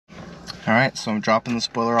Alright, so I'm dropping the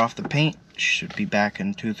spoiler off the paint. Should be back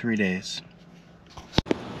in 2-3 days.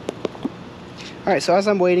 Alright, so as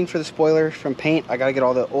I'm waiting for the spoiler from paint, I gotta get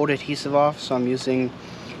all the old adhesive off, so I'm using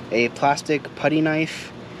a plastic putty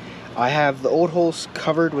knife. I have the old holes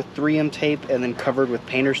covered with 3M tape and then covered with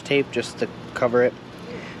painter's tape just to cover it.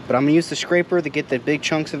 But I'm gonna use the scraper to get the big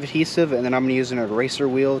chunks of adhesive, and then I'm gonna use an eraser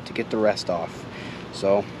wheel to get the rest off.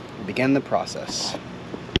 So, begin the process.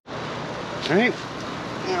 Alright,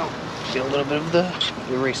 now get a little bit of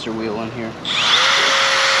the eraser wheel in here.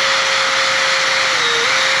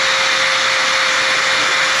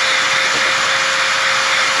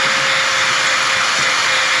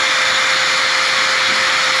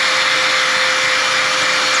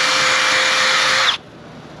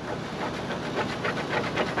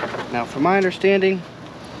 Now, from my understanding,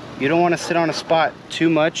 you don't want to sit on a spot too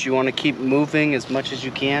much. You want to keep moving as much as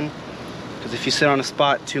you can, because if you sit on a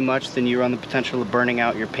spot too much, then you run the potential of burning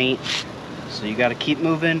out your paint. So you got to keep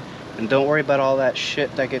moving, and don't worry about all that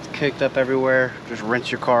shit that gets kicked up everywhere. Just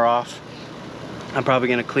rinse your car off. I'm probably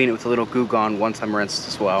going to clean it with a little Goo Gone once I'm rinsed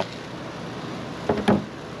as well.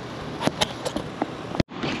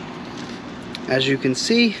 As you can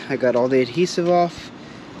see, I got all the adhesive off.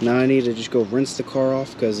 Now I need to just go rinse the car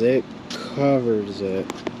off because it covers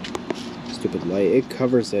it. Stupid light. It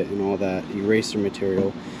covers it in all that eraser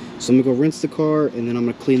material. So I'm going to go rinse the car, and then I'm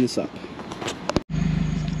going to clean this up.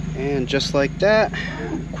 And just like that,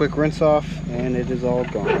 quick rinse off, and it is all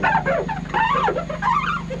gone.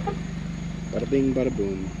 Bada bing, bada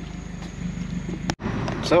boom.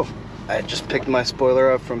 So, I just picked my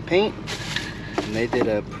spoiler up from paint, and they did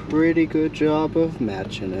a pretty good job of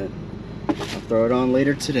matching it. I'll throw it on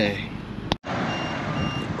later today.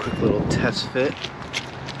 Quick little test fit.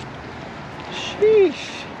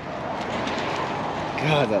 Sheesh.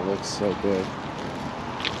 God, that looks so good.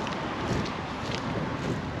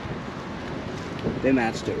 They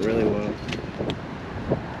matched it really well.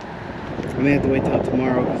 I may have to wait till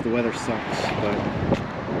tomorrow because the weather sucks, but...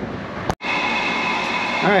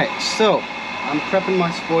 Alright, so I'm prepping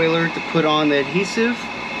my spoiler to put on the adhesive.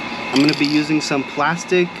 I'm going to be using some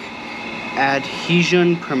plastic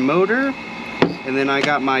adhesion promoter, and then I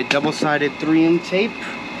got my double-sided 3M tape.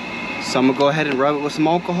 So I'm going to go ahead and rub it with some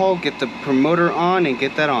alcohol, get the promoter on, and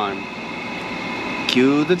get that on.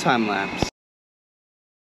 Cue the time lapse.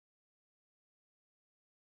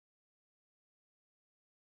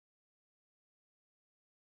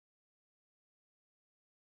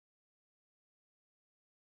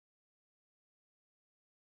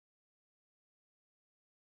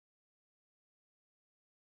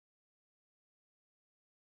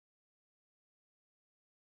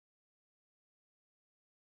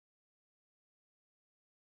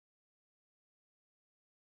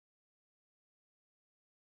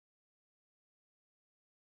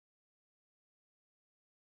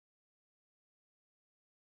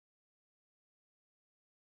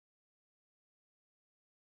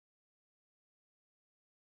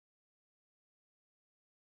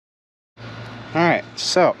 Alright,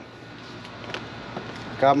 so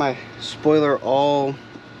got my spoiler all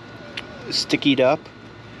stickied up,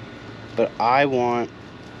 but I want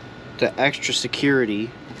the extra security.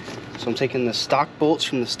 So I'm taking the stock bolts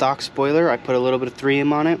from the stock spoiler. I put a little bit of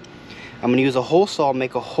 3M on it. I'm going to use a hole saw,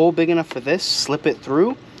 make a hole big enough for this, slip it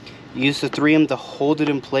through, use the 3M to hold it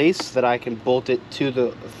in place so that I can bolt it to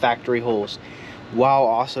the factory holes while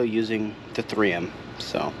also using the 3M.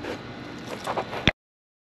 So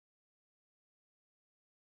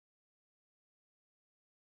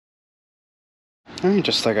alright,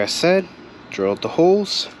 just like I said, drilled the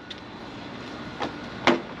holes.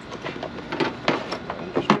 And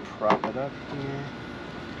just prop it up here.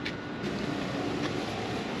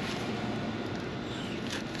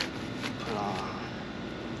 Put on.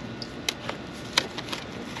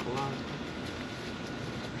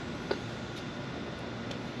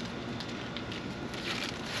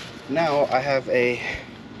 Now I have a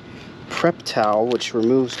prep towel which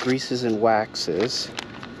removes greases and waxes.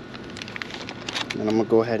 And I'm going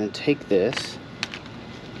to go ahead and take this,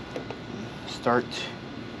 start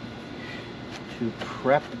to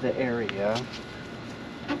prep the area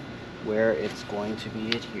where it's going to be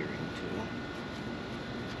adhering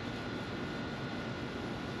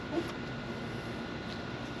to.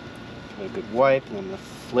 Give it a good wipe, and I'm going to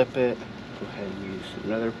flip it. Go ahead and use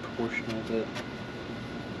another portion of it.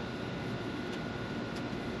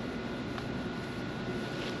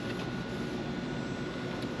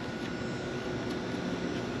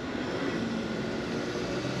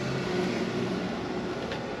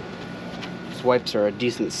 Wipes are a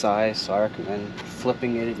decent size, so I recommend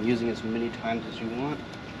flipping it and using it as many times as you want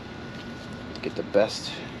to get the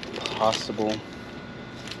best possible.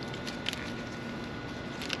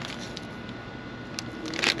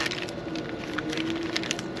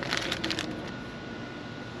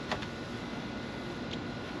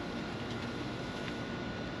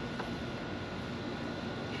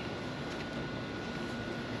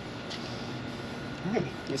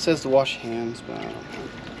 It says to wash hands, but I don't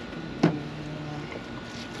know.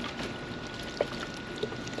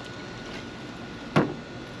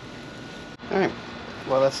 Alright,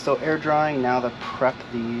 well that's still air drying. Now to prep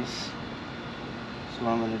these. So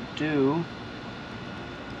what I'm going to do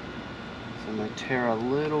is I'm going to tear a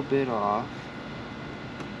little bit off.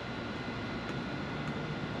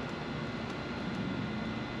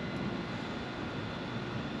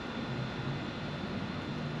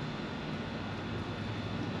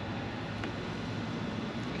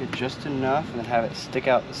 Get just enough and then have it stick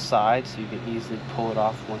out the side so you can easily pull it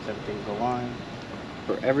off once everything's aligned.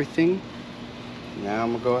 For everything, now I'm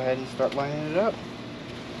going to go ahead and start lining it up.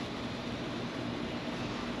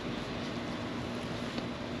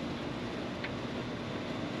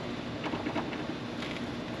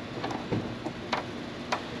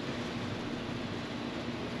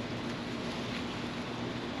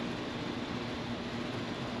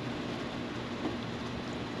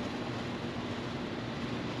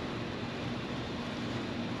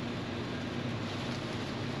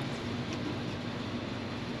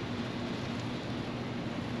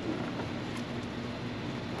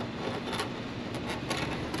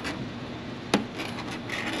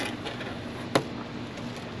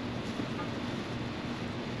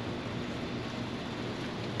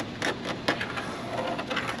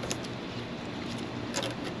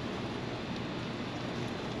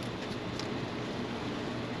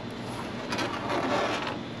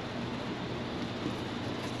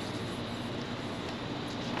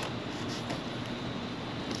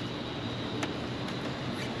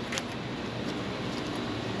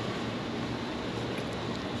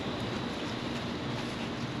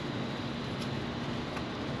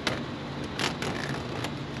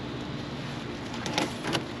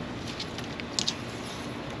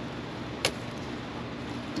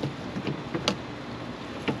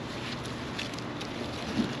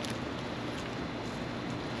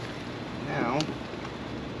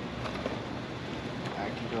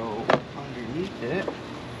 It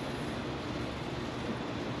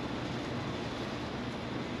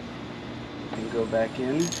and go back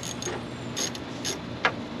in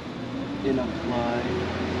and apply.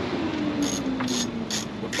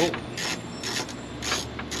 Oh.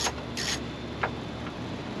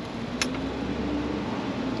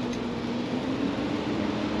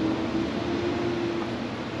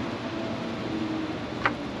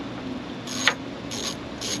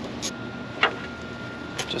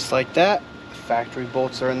 Just like that. Factory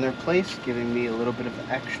bolts are in their place, giving me a little bit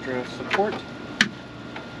of extra support.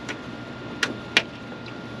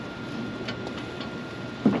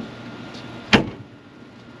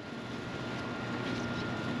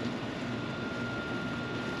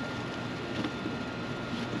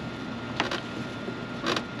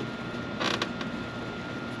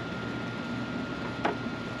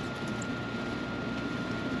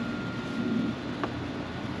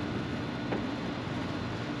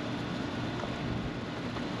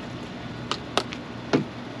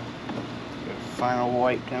 Final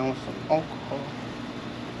wipe down with some alcohol.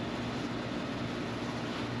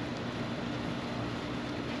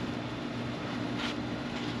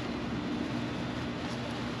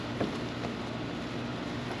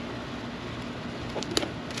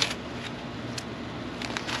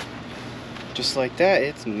 Just like that,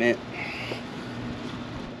 it's mint.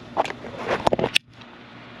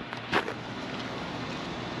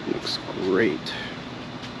 Looks great.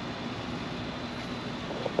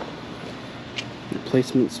 The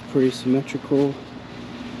placement's pretty symmetrical,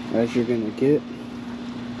 as you're gonna get.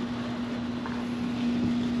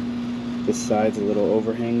 This side's a little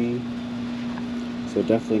overhanging, so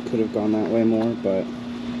definitely could have gone that way more, but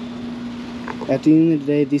at the end of the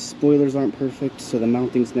day, these spoilers aren't perfect, so the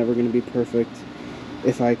mounting's never going to be perfect.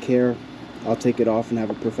 If I care, I'll take it off and have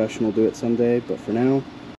a professional do it someday, but for now.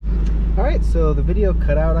 Alright, so the video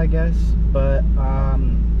cut out, I guess, but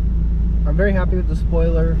I'm very happy with the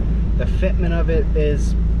spoiler. The fitment of it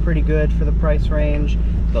is pretty good for the price range.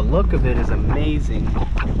 The look of it is amazing.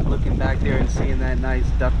 Looking back there and seeing that nice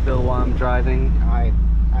duckbill while I'm driving, I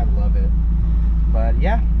love it. But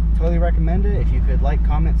yeah, totally recommend it. If you could like,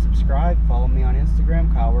 comment, subscribe, follow me on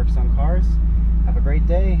Instagram, Kyle Works on Cars. Have a great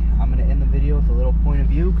day. I'm going to end the video with a little point of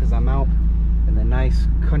view because I'm out in the nice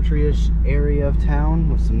country-ish area of town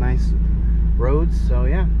with some nice roads. So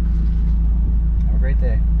yeah, have a great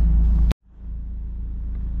day.